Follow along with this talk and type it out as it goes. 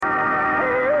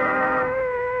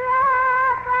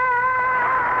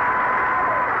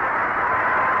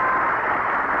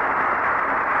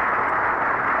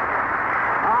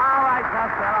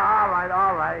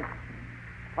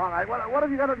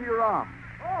under your arm?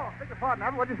 Oh, beg your pardon,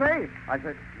 Abbott. What'd you say? I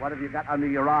said, what have you got under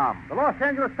your arm? The Los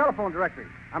Angeles telephone directory.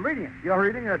 I'm reading it. You're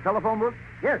reading a telephone book?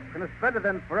 Yes, and it's better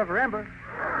than Forever Amber.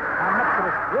 I'm up to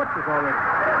the squatches already.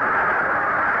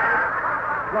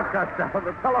 Look,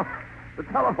 Costello, the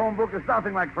telephone book is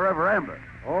nothing like Forever Amber.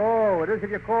 Oh, it is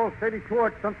if you call Sadie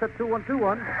Schwartz, Sunset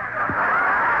 2121.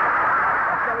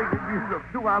 Costello, you use up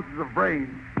 2 ounces of brains.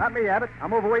 Not me, Abbott.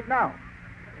 I'm overweight now.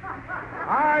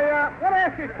 I want to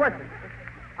ask you a question.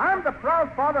 I'm the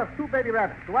proud father of 2 baby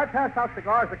rabbits. Do I pass out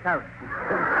cigars or carrots?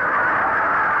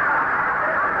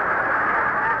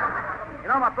 You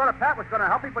know, my brother Pat was going to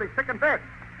help me, but he's sick in bed.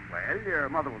 Well, your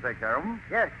mother will take care of him.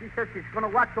 Yes, she says she's going to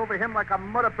watch over him like a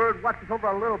mother bird watches over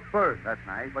a little bird. That's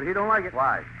nice. But he don't like it.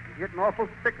 Why? He's getting awful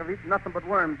sick of eating nothing but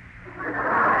worms.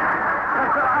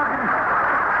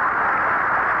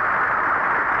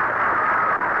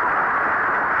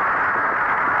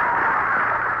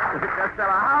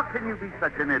 Costello, how can you be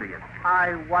such an idiot?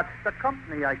 I watch the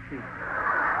company I keep.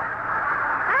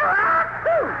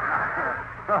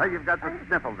 Oh, you've got the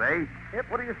sniffles, eh? Yep.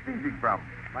 What are you sneezing from?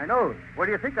 My nose. Where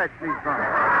do you think I sneeze from?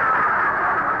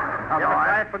 No, You ever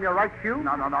try it from your right shoe? No.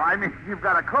 I mean, you've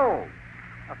got a cold.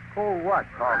 A cold what?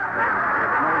 Oh,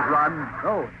 nose run.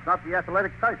 No, it's not the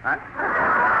athletic type.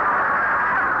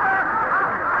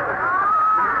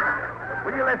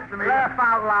 Will you listen to me? Laugh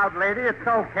out loud, lady. It's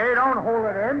okay. Don't hold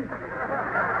it in.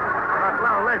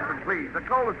 Well, listen, please. The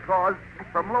cold is caused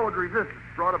from lowered resistance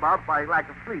brought about by lack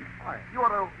of sleep. Why? You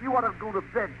ought to go to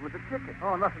bed with the chicken.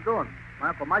 Oh, nothing doing. My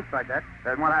Uncle Mike tried that.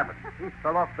 Then what happened? He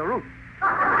fell off the roof.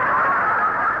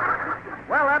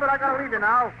 Well, Abbott, I gotta leave you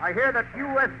now. I hear that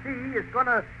USC is going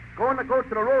to go to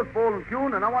the Rose Bowl in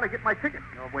June, and I want to get my ticket.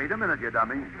 Oh, wait a minute, you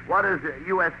dummy. What is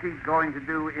USC going to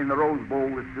do in the Rose Bowl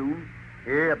this June?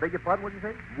 Yeah, beg your pardon, what'd you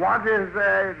say? What is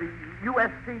the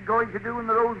USC going to do in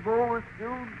the Rose Bowl this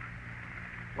June?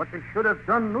 What they should have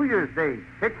done New Year's Day.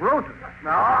 Pick roses.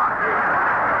 No.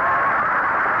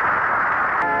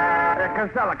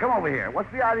 Costello, come over here.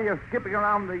 What's the idea of skipping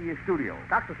around the studio?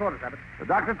 Doctor's orders, Abbott. The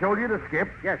doctor told you to skip?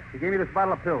 Yes, he gave me this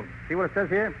bottle of pills. See what it says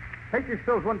here? Take these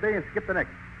pills one day and skip the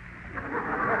next.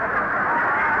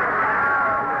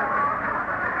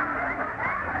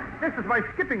 This is my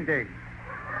skipping day.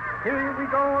 Here we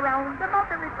go around the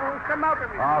mountain we go, the mountain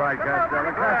we go. All right,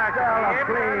 Costello. Costello,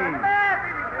 please.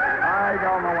 I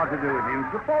don't know what to do with you.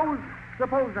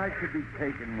 Suppose I should be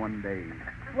taken one day.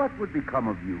 What would become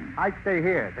of you? I'd stay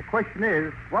here. The question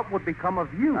is, what would become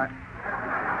of you?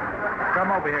 Come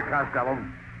over here, Costello.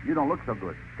 You don't look so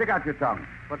good. Stick out your tongue.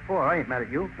 What for? I ain't mad at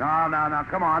you. No.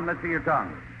 Come on, let's see your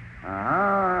tongue.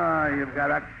 You've got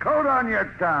a coat on your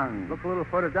tongue. Look a little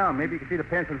further down. Maybe you can see the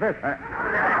pants and vest. Come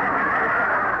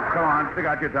on, stick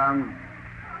out your tongue.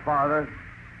 Farther.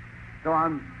 Go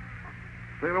on.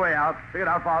 Stick it way out. Stick it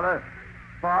out farther.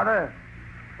 Farther.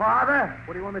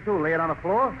 What do you want me to do, lay it on the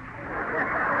floor?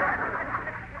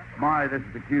 My, this is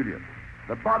peculiar.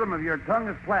 The bottom of your tongue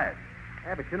is flat.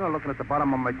 Yeah, but you're not looking at the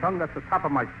bottom of my tongue. That's the top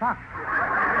of my sock.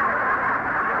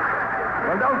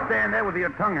 Well, don't stand there with your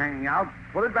tongue hanging out.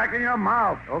 Put it back in your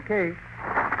mouth. Okay.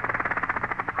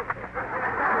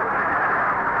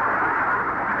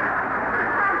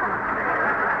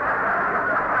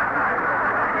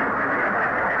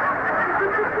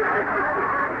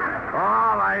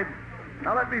 All right.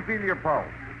 Now let me feel your pulse.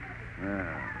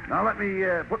 Now let me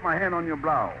put my hand on your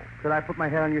brow. Could I put my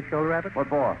hand on your shoulder, Abbott? What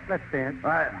for? Let's stand.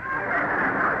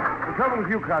 The trouble with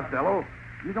you, Costello,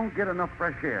 you don't get enough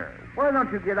fresh air. Why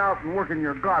don't you get out and work in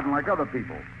your garden like other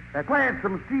people? Plant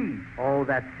some seeds. Oh,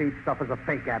 that seed stuff is a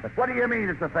fake, Abbott. What do you mean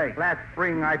it's a fake? Last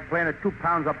spring, I planted 2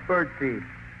 pounds of bird seed.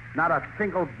 Not a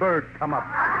single bird come up.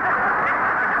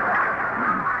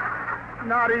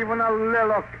 Not even a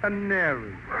little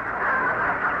canary.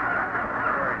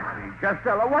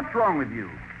 Costello, what's wrong with you?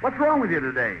 What's wrong with you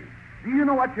today? Do you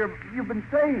know what you've been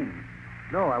saying?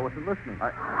 No, I wasn't listening.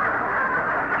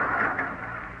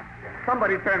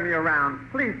 Somebody turn me around.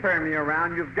 Please turn me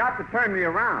around. You've got to turn me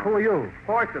around. Who are you?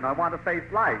 Fortune, I want to face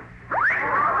life.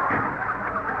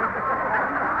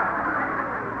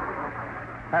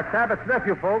 That's Abbott's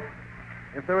nephew, folks.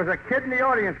 If there is a kid in the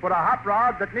audience with a hot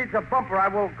rod that needs a bumper, I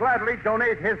will gladly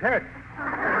donate his head.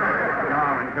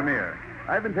 Norman, come here.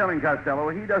 I've been telling Costello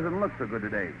he doesn't look so good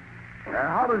today.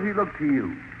 How does he look to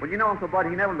you? Well, you know, Uncle Bud,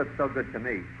 he never looked so good to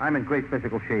me. I'm in great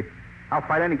physical shape. I'll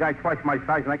fight any guy twice my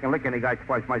size, and I can lick any guy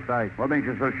twice my size. What makes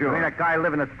you so sure? There ain't a guy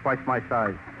living that's twice my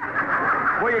size.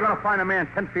 Where are you going to find a man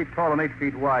 10 feet tall and 8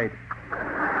 feet wide?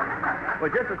 Well,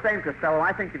 just the same, Costello,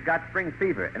 I think you've got spring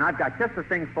fever, and I've got just the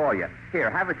thing for you. Here,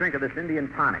 have a drink of this Indian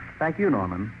tonic. Thank you,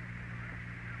 Norman.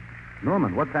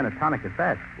 Norman, what kind of tonic is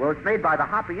that? Well, it's made by the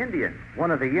Hoppy Indians. One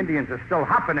of the Indians is still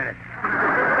hopping in it.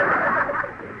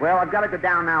 Well, I've got to go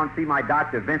down now and see my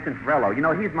doctor, Vincent Ferrello. You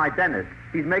know, he's my dentist.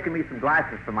 He's making me some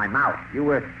glasses for my mouth. You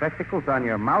wear spectacles on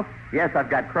your mouth? Yes, I've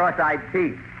got cross-eyed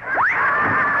teeth.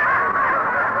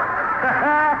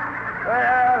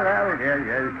 Well,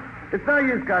 yes. It's no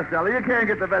use, Costello. You can't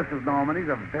get the best of Norman. He's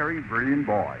a very brilliant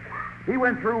boy. He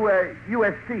went through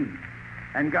USC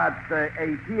and got a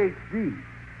PhD.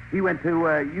 He went to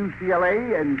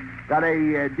UCLA and got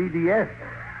a DDS.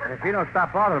 And if he don't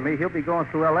stop bothering me, he'll be going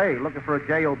through L.A. looking for a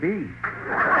J.O.B.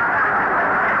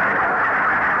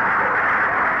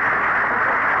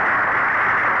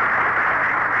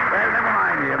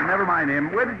 Well, never mind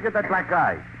him. Where did you get that black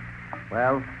guy?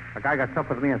 Well, a guy got tough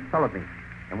with me and cellared me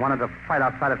and wanted to fight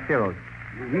outside of Ciro's.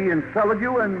 He insulted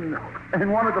you and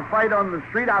wanted to fight on the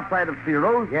street outside of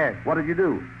Ciro's? Yes. What did you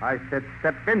do? I said,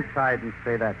 step inside and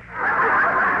say that.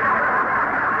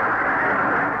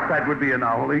 That would be a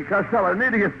novelty. Costello, an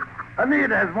idiot. An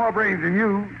idiot has more brains than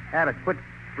you. Had a quit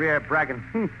rear bragging.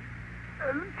 Costello,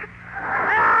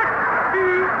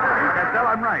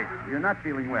 I'm right. You're not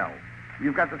feeling well.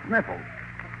 You've got the sniffles.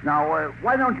 Now,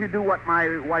 why don't you do what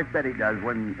my wife Betty does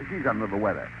when she's under the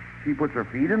weather? She puts her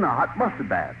feet in a hot mustard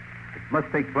bath. It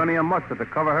must take plenty of mustard to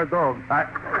cover her dog. I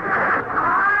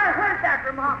heard that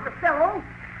remark, Costello.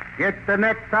 Get the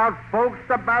nets out, folks.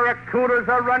 The barracudas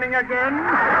are running again.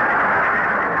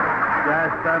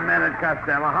 Just a minute,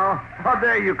 Costello. How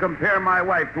dare you compare my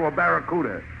wife to a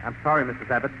barracuda? I'm sorry, Mrs.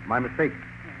 Abbott. My mistake.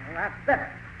 Well, that's better.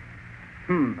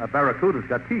 A barracuda's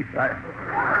got teeth.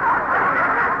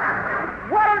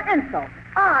 What an insult.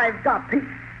 I've got teeth.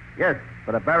 Yes,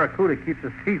 but a barracuda keeps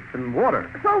his teeth in water.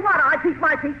 So what? I keep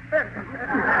my teeth.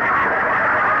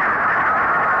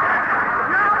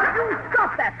 Now, you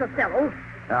stop that, Costello.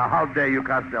 How dare you,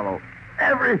 Costello?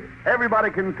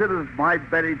 Everybody considers my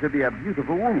Betty to be a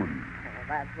beautiful woman. Oh,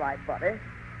 that's right, buddy.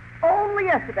 Only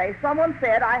yesterday, someone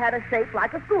said I had a shape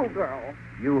like a schoolgirl.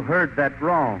 You heard that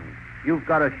wrong. You've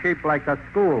got a shape like a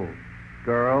school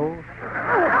girl.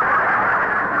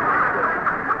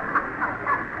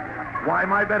 Why,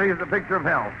 my Betty is a picture of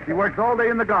health. She works all day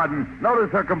in the garden.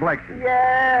 Notice her complexion.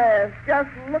 Yes, just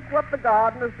look what the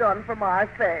garden has done for my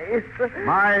face.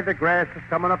 My, the grass is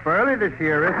coming up early this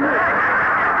year, isn't it?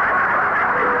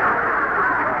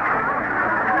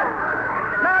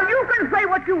 Now, you can say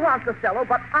what you want, Costello,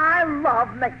 but I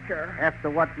love nature. After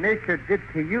what nature did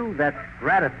to you, that's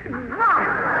gratitude.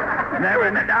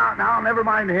 Never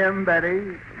mind him,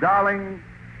 Betty. Darling,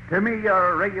 to me,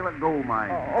 you're a regular gold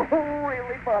mine. Oh,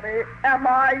 really, buddy? Am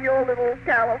I your little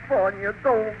California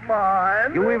gold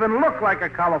mine? You even look like a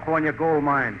California gold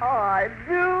mine. Oh, I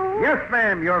do? Yes,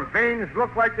 ma'am. Your veins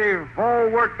look like they've all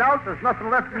worked out. There's nothing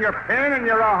left in your pen, and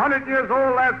you're 100 years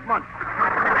old last month.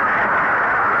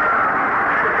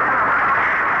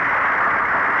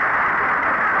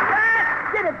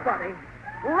 That's it, buddy.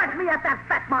 Let me at that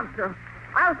fat monster.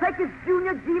 I'll take his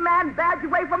junior G-Man badge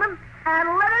away from him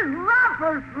and let his love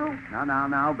burst through.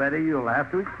 Now, Betty, you'll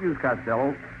have to excuse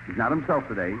Costello. He's not himself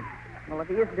today. Well, if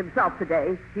he isn't himself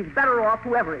today, he's better off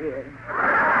whoever he is.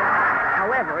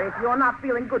 However, if you're not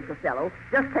feeling good, Costello,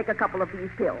 just take a couple of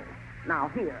these pills. Now,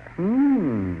 here.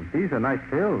 These are nice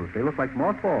pills. They look like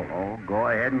mothballs. Oh, go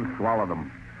ahead and swallow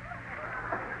them.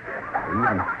 They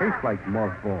even taste like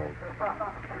mothballs.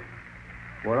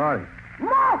 What are they?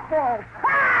 Mothballs!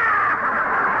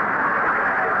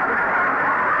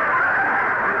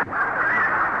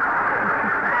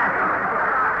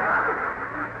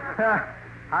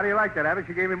 How do you like that, Abbott?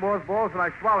 You gave me mothballs and I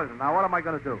swallowed them. Now, what am I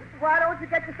going to do? Why don't you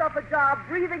get yourself a job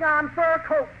breathing on fur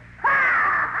coats?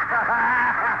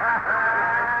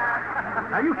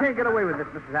 Now, you can't get away with this,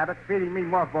 Mrs. Abbott, feeding me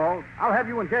mothballs. I'll have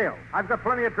you in jail. I've got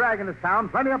plenty of drag in this town,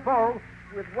 plenty of pull.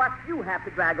 With what you have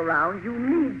to drag around, you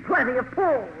need plenty of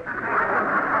pull.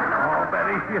 Oh,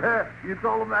 Betty, you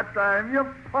told him that time.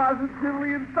 You're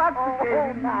positively intoxicating.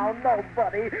 Oh, now, no,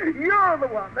 buddy. You're the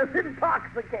one that's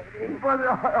intoxicating. But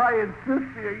I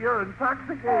insist here, you're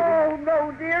intoxicating. Oh,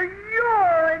 no, dear,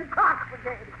 you're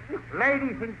intoxicating.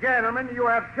 Ladies and gentlemen, you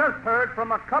have just heard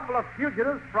from a couple of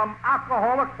fugitives from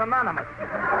Alcoholics Anonymous.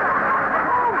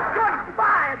 Oh,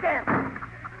 goodbye again.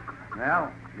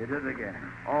 Well, you did it again.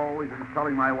 Always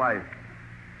insulting my wife.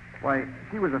 Why,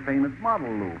 she was a famous model,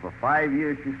 Lou. For 5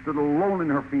 years, she stood alone in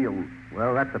her field.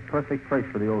 Well, that's a perfect place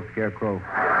for the old scarecrow.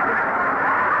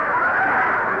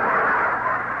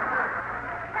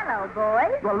 Hello,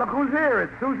 boys. Well, look who's here.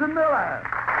 It's Susan Miller.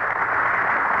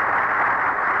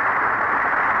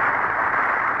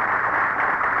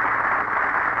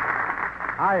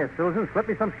 Hiya, Susan. Slip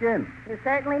me some skin. You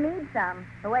certainly need some.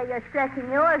 The way you're stretching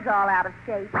yours all out of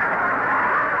shape.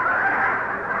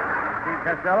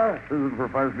 Costello, Susan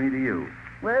prefers me to you.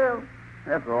 Well,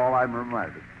 after all, I'm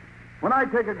reminded. When I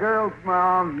take a girl to my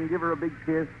arms and give her a big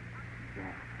kiss,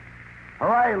 her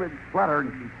eyelids flutter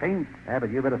and she faints.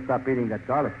 Abbott, you better stop eating that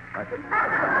garlic.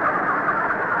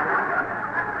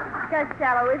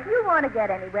 Costello, if you want to get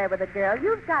anywhere with a girl,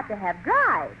 you've got to have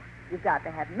drive. You've got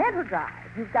to have mental drive.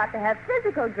 You've got to have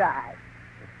physical drive.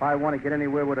 If I want to get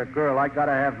anywhere with a girl, I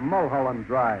gotta have Mulholland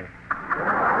Drive.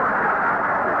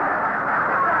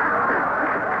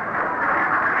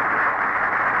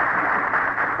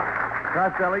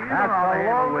 Costello, you That's don't know how to a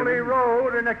handle lonely women.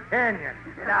 road in a canyon.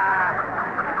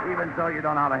 Even so, you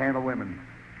don't know how to handle women.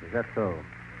 Is that so?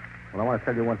 Well, I want to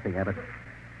tell you one thing, Abbott.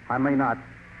 I may not,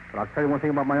 but I'll tell you one thing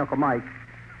about my Uncle Mike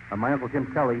and my Uncle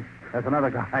Jim Kelly. There's another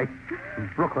guy in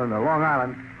Brooklyn or Long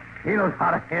Island. He knows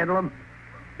how to handle them.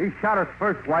 He shot his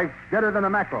first wife deader than a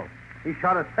mackerel. He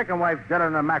shot his second wife deader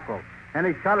than a mackerel. And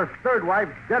he shot his third wife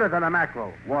deader than a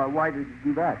mackerel. Why did you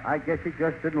do that? I guess he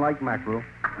just didn't like mackerel.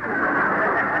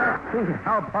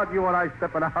 How about you and I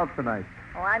stepping out tonight?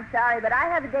 Oh, I'm sorry, but I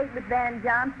have a date with Van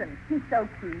Johnson. He's so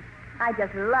cute. I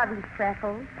just love his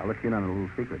freckles. I'll let you in on a little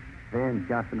secret. Van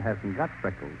Johnson hasn't got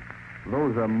freckles.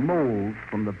 Those are moles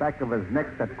from the back of his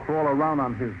neck that crawl around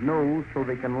on his nose so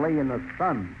they can lay in the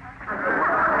sun.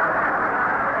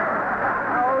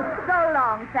 Oh, so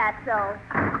long, Fatso.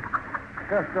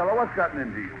 Costello, what's gotten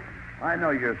into you? I know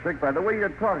you're sick by the way you're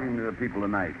talking to the people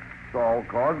tonight. It's all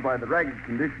caused by the ragged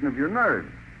condition of your nerves.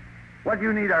 What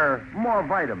you need are more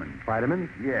vitamins. Vitamins?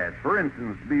 Yes, for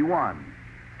instance, B1.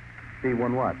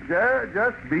 B1 what?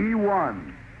 Just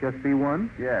B1. Just B1?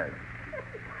 Yes.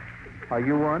 Are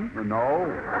you one? No.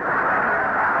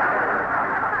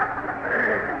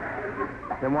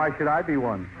 Then why should I be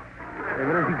one? If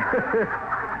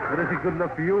it isn't good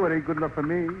enough for you, it ain't good enough for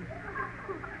me.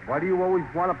 Why do you always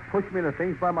want to push me into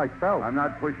things by myself? I'm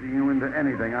not pushing you into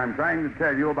anything. I'm trying to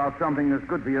tell you about something that's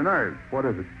good for your nerves. What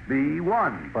is it?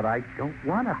 B1. But I don't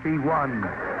want to be one.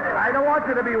 I don't want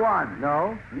you to be one.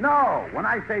 No? No. When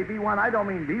I say B1, I don't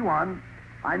mean B1.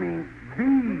 I mean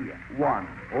B1.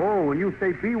 Oh, when you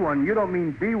say B1, you don't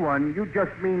mean B1. You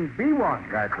just mean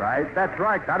B1. That's right. That's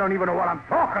right. I don't even know what I'm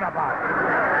talking about.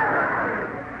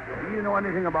 Do you know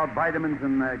anything about vitamins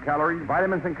and calories?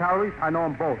 Vitamins and calories? I know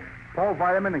them both. Paul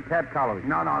vitamin and cab calories.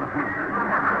 No.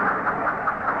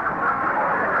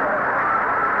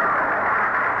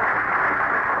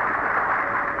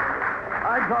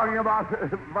 I'm talking about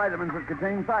vitamins that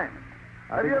contain thiamine.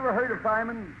 Have you ever heard of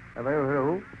thiamine? Have I ever heard of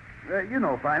who? You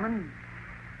know thiamine.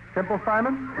 Simple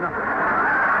Simon? No.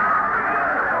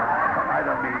 I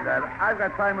don't mean that. I've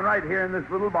got thiamine right here in this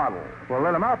little bottle. Well,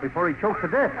 let him out before he chokes to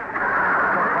death.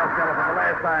 Costello, for the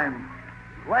last time.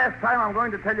 Last time I'm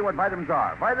going to tell you what vitamins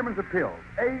are. Vitamins are pills.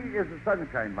 A is the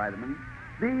sunshine vitamin.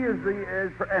 B is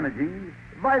for energy.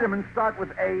 Vitamins start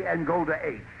with A and go to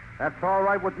H. That's all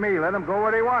right with me. Let him go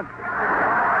where he wants. Oh,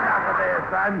 enough of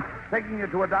this. I'm taking you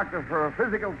to a doctor for a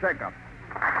physical checkup.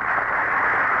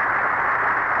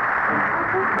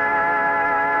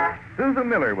 Susan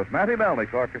Miller with Matty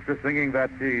Melnick's orchestra singing that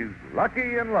she's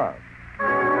lucky in love.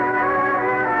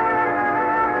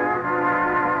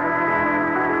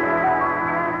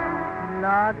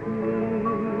 Lucky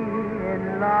in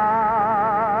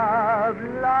love,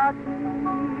 lucky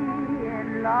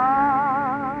in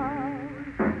love.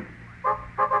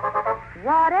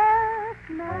 What else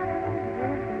matters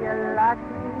if you're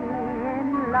lucky in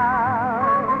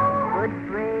love? Good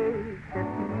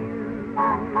gracious you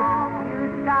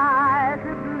skies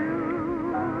are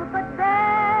blue, but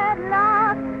bad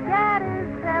luck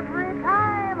scatters every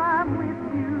time I'm with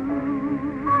you.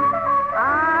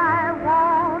 I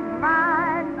won't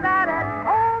mind that at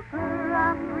altar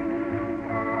I'm free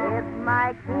if my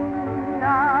king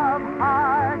of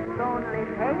hearts only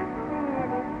takes me in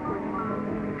his queen.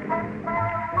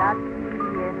 Lucky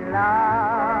in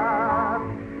love,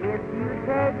 if you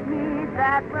take me,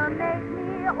 that will make me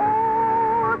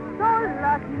oh so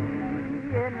lucky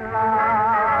in love.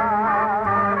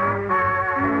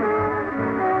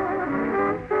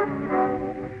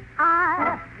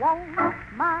 I won't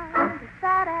mind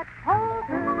that at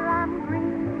altar I'm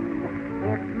green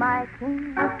if my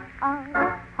king of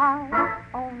hearts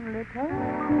only takes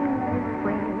me his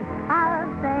queen.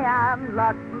 I'll say I'm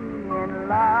lucky in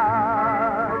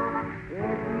love.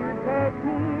 If you take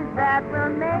me, that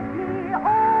will make me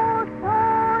oh so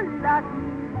lucky.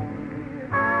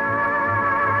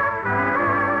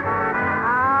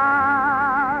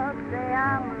 I'll say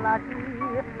I'm lucky,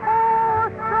 oh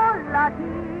so lucky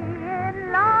in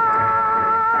love.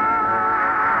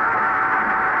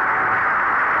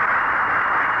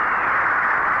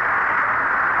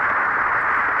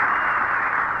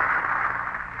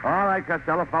 All right,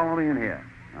 Costello, follow me in here.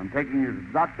 I'm taking you to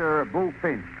Dr.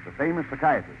 Bullfinch, the famous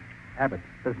psychiatrist. Abbott,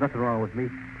 there's nothing wrong with me.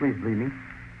 Please believe me.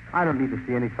 I don't need to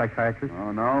see any psychiatrist.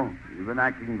 Oh, no? You've been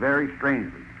acting very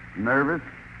strangely. Nervous,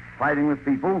 fighting with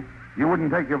people. You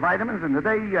wouldn't take your vitamins, and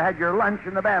today you had your lunch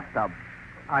in the bathtub.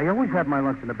 I always have my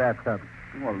lunch in the bathtub.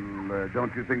 Well,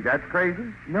 don't you think that's crazy?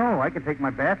 No, I can take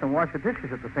my bath and wash the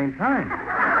dishes at the same time.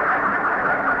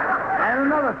 And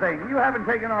another thing, you haven't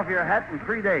taken off your hat in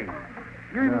 3 days.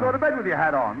 You even go to bed with your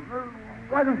hat on.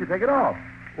 Why don't you take it off?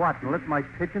 What, and let my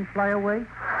pigeon fly away?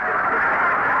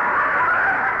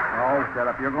 Oh, shut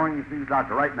up. You're going to see the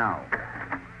doctor right now.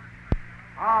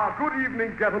 Good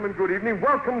evening, gentlemen. Good evening.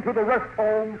 Welcome to the rest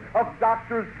home of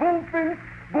Doctors Bullfinch,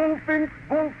 and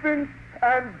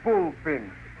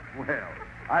Bullfinch. Well,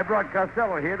 I brought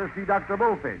Costello here to see Dr.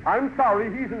 Bullfinch. I'm sorry,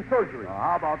 he's in surgery.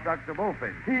 How about Dr.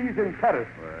 Bullfinch? He's in tennis.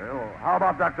 Well, how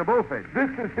about Dr. Bullfinch? This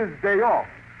is his day off.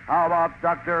 How about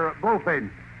Dr. Bullfinch?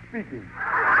 Speaking.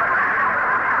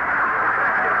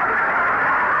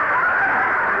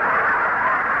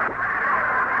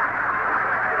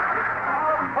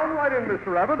 Come right in,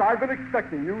 Mr. Abbott. I've been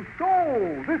expecting you. So,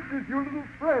 this is your little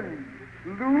friend,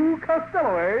 Lou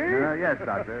Costello, eh? Yes,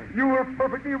 Doctor. You were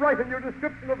perfectly right in your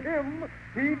description of him.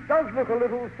 He does look a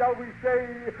little, shall we say...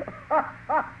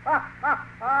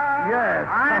 Yes.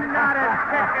 I'm not as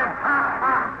sick as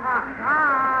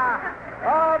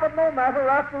but no matter.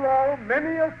 After all,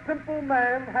 many a simple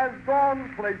man has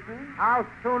gone places. How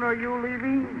soon are you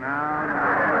leaving? No.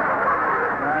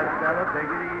 Costello, take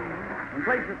it easy. And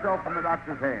place yourself in the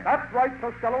doctor's hand. That's right,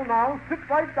 Costello. Now, sit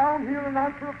right down here and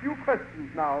answer a few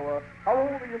questions. Now, how old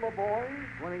are you, my boy?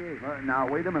 28. Now,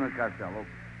 wait a minute, Costello.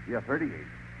 You're 38.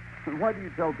 Why do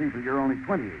you tell people you're only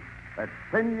 28? That's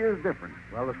 10 years difference.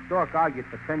 Well, the stork argued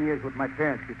for 10 years with my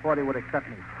parents before they would accept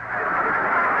me.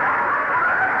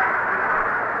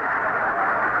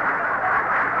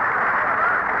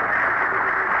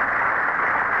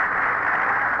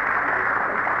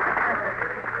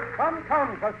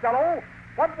 Come, Costello.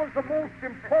 What was the most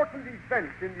important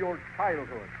event in your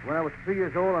childhood? When I was 3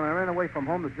 years old and I ran away from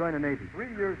home to join the Navy. 3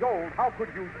 years old? How could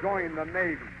you join the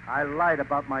Navy? I lied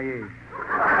about my age.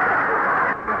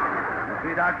 You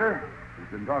see, Doctor? He's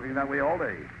been talking that way all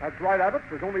day. That's right, Abbott.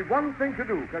 There's only one thing to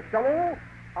do, Costello.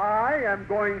 I am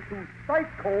going to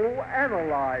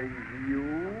psychoanalyze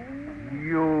you.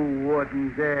 You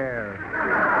wouldn't dare.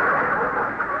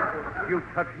 If you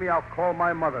touch me, I'll call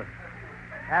my mother.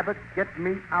 Abbott, get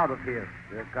me out of here.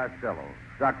 Costello,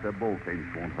 Dr.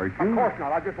 Bullfinch won't hurt you. Of course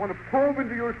not. I just want to probe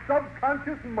into your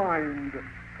subconscious mind.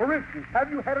 For instance, have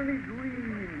you had any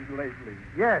dreams lately?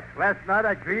 Yes, last night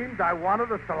I dreamed I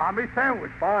wanted a salami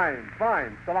sandwich. Fine.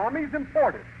 Salami's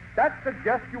imported. That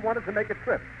suggests you wanted to make a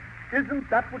trip. Isn't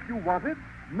that what you wanted?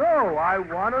 No, I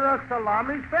wanted a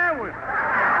salami sandwich.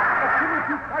 But didn't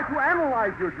you try to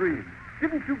analyze your dream?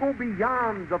 Didn't you go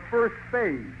beyond the first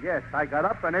phase? Yes, I got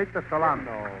up and ate the salami.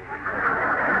 No.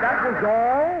 And that was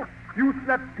all? You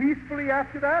slept peacefully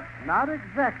after that? Not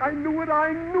exactly. I knew it.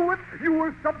 You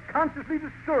were subconsciously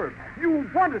disturbed. You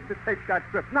wanted to take that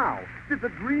trip. Now, did the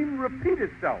dream repeat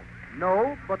itself?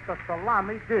 No, but the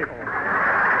salami did.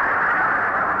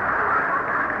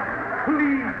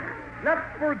 Please, let's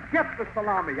forget the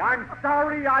salami. I'm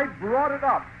sorry I brought it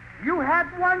up. You had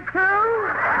one, too?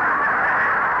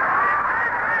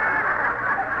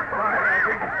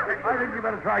 I think you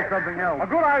better try something else. A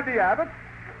good idea, Abbott.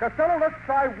 Costello, let's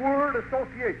try word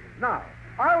association. Now,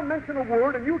 I'll mention a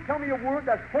word, and you tell me a word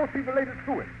that's closely related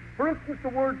to it. For instance, the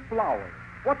word flower.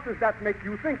 What does that make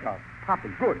you think of? Poppy.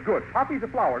 Good. Poppy's a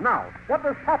flower. Now, what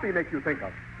does poppy make you think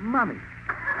of? Mommy.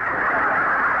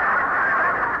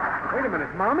 Wait a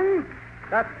minute, Mommy?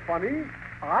 That's funny.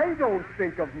 I don't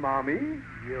think of Mommy.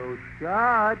 You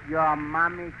should. Your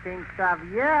mommy thinks of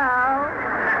you.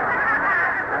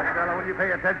 Costello, will you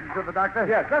pay attention to the doctor?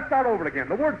 Yes, let's start over again.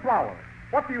 The word flower.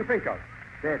 What do you think of?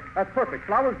 Bed. That's perfect.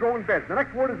 Flowers grow in beds. The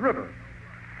next word is river.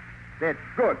 Bed.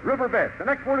 Good. River bed. The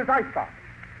next word is icebox.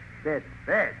 Bed.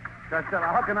 Bed. Costello,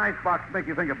 how can icebox make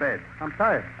you think of bed? I'm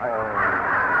tired.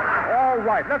 All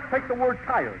right. Let's take the word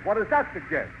tired. What does that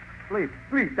suggest? Sleep.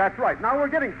 Sleep. That's right. Now we're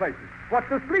getting places. What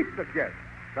does sleep suggest?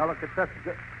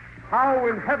 Delicatessen. How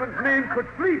in heaven's name could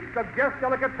sleep suggest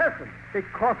delicatessen?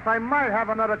 Because I might have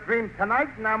another dream tonight,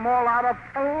 and I'm all out of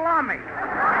salami.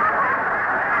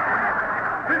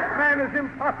 This man is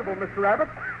impossible, Mr. Abbott.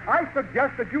 I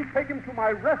suggest that you take him to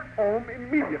my rest home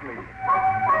immediately.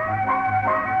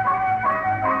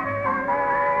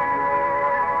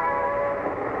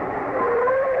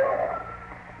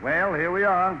 Well, here we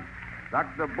are.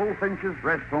 Dr. Bullfinch's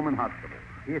Rest Home and Hospital.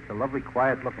 Gee, it's a lovely,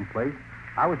 quiet-looking place.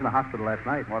 I was in the hospital last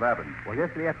night. What happened? Well,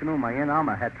 yesterday afternoon, my Aunt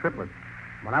Alma had triplets.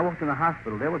 When I walked in the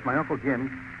hospital, there was my Uncle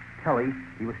Jim, Kelly.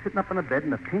 He was sitting up in a bed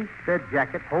in a pink bed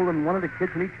jacket, holding one of the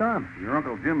kids in each arm. Your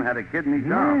Uncle Jim had a kid in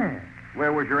his arm? Yeah.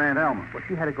 Where was your Aunt Elma? Well,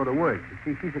 she had to go to work. You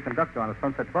see, she's a conductor on a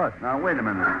Sunset bus. Now, wait a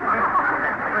minute.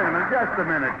 Just a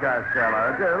minute,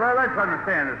 Costello. Let's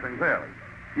understand this thing clearly.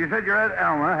 You said your Aunt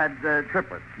Elma had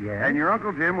triplets. Yeah. And your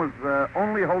Uncle Jim was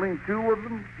only holding 2 of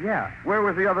them? Yeah. Where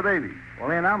was the other baby? Well,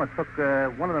 Aunt Alma took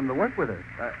one of them to work with her.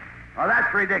 Oh,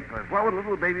 that's ridiculous. What would a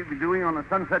little baby be doing on a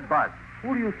Sunset bus?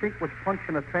 Who do you think was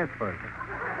punching a transfer?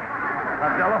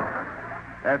 Costello,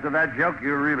 after that joke,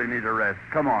 you really need a rest.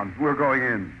 Come on, we're going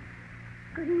in.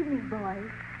 Good evening, boys.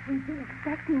 We've been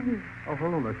expecting you. Oh,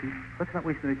 hello, Mercy. Let's not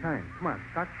waste any time. Come on,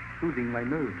 start soothing my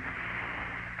nerves.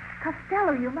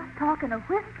 Costello, you must talk in a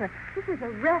whisper. This is a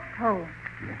rest home.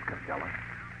 Yes, Costello.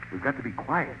 We've got to be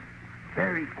quiet.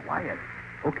 Very quiet.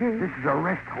 Okay. This is a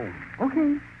rest home.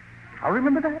 Okay. I'll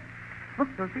remember that. Look,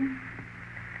 Mercy.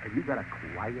 Have you got a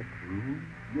quiet room?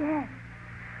 Yes,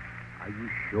 Are you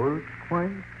sure it's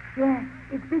quiet? yes.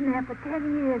 It's been there for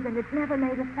 10 years and it's never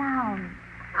made a sound.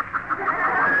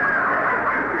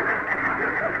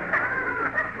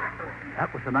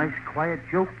 That was a nice, quiet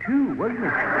joke, too, wasn't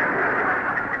it?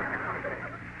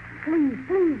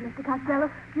 Please, Mr. Costello,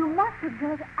 you must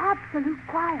observe absolute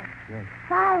quiet. Yes.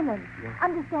 Silence. Yes.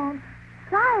 Understand?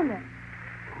 Silence.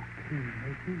 Okay,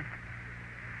 Mercy.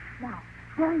 Now,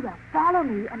 very well. Follow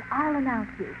me and I'll announce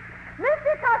you.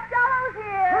 Mr. Costello's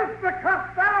here. Mr.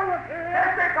 Costello is here!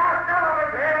 Mr. Costello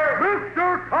is here! Mr.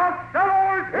 Costello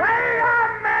is here! Wait a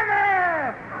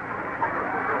minute!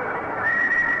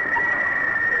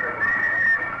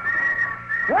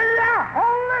 Will you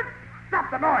hold it? Stop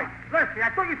the noise. Mercy, I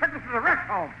thought you said this was a rest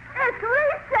home. It's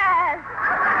recess.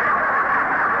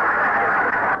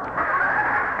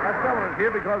 Costello is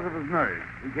here because of his nerves.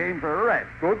 He came for a rest.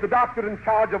 Good. The doctor in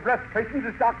charge of rest patients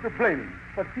is Dr. Blaney,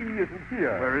 but he isn't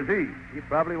here. Where is he? He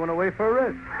probably went away for a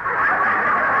rest.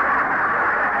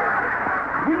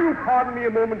 Will you pardon me a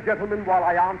moment, gentlemen, while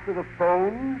I answer the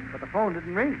phone? But the phone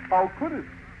didn't ring. How could it?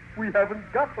 We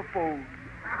haven't got the phone.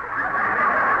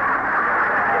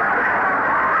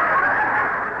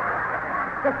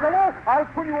 Costello, I'll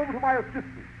turn you over to my assistant,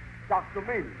 Dr.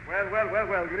 Maney.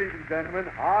 Well. Good evening, gentlemen.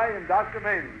 I am Dr.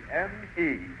 Maney,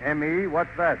 M.E. M.E.,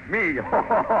 what's that? Me.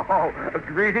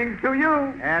 Greetings to you.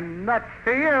 And nuts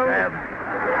to you.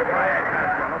 Quiet,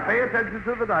 Costello. Pay attention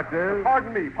to the doctor.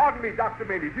 Pardon me, Dr.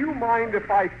 Maney. Do you mind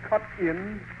if I cut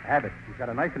in? Abbott, he's got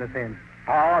a knife in his hand.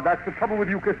 Ah, that's the trouble with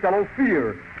you, Costello.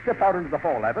 Fear. Step out into the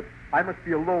hall, Abbott. I must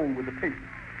be alone with the patient.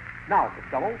 Now,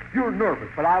 Costello, you're nervous,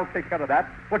 but I'll take care of that.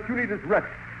 What you need is rest.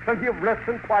 Plenty of rest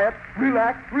and quiet.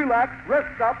 Relax,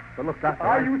 rest up. But look, Doctor,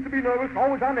 I used to be nervous,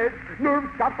 always on edge. Nerves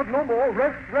shot, but no more.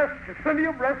 Rest. Plenty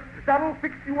of rest. That'll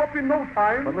fix you up in no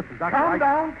time. But listen, Doctor,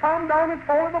 Calm down. It's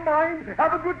all in the mind.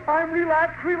 Have a good time.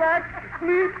 Relax.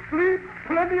 Sleep.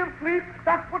 Plenty of sleep.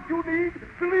 That's what you need.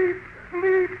 Sleep.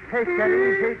 Take it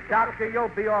easy, Doctor. You'll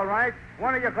be all right.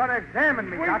 When are you going to examine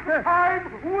me, Doctor?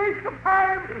 Waste of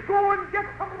time. Go and get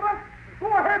some rest. Go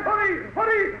ahead, hurry.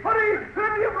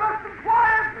 Plenty of rest and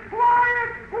quiet.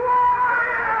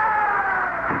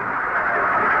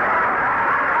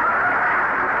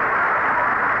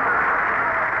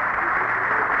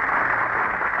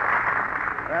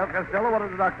 Well, Costello, what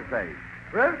did the doctor say?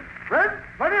 Rest.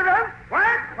 Plenty of rest.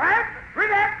 Quiet.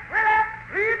 Relax.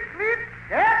 Sleep.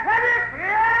 Yes, plenty.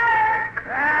 Yes.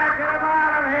 Get him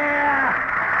out of here!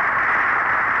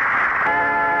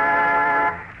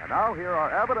 And now here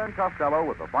are Abbott and Costello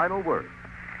with the final word.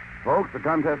 Folks, the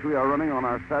contest we are running on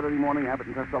our Saturday morning Abbott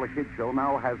and Costello Kids Show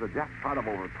now has a jackpot of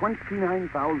over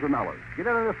 $29,000. Get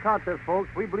into this contest,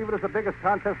 folks. We believe it is the biggest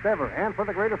contest ever, and for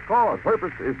the greatest cause. The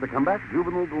purpose is to combat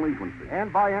juvenile delinquency.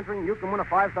 And by entering, you can win a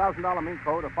 $5,000 mink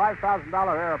coat, a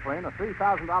 $5,000 airplane, a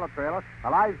 $3,000 trailer,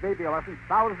 a live baby elephant,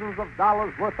 thousands of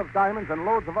dollars worth of diamonds, and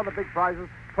loads of other big prizes,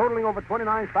 totaling over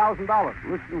 $29,000.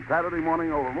 Listen Saturday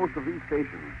morning over most of these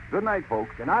stations. Good night, folks.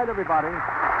 Good night, everybody.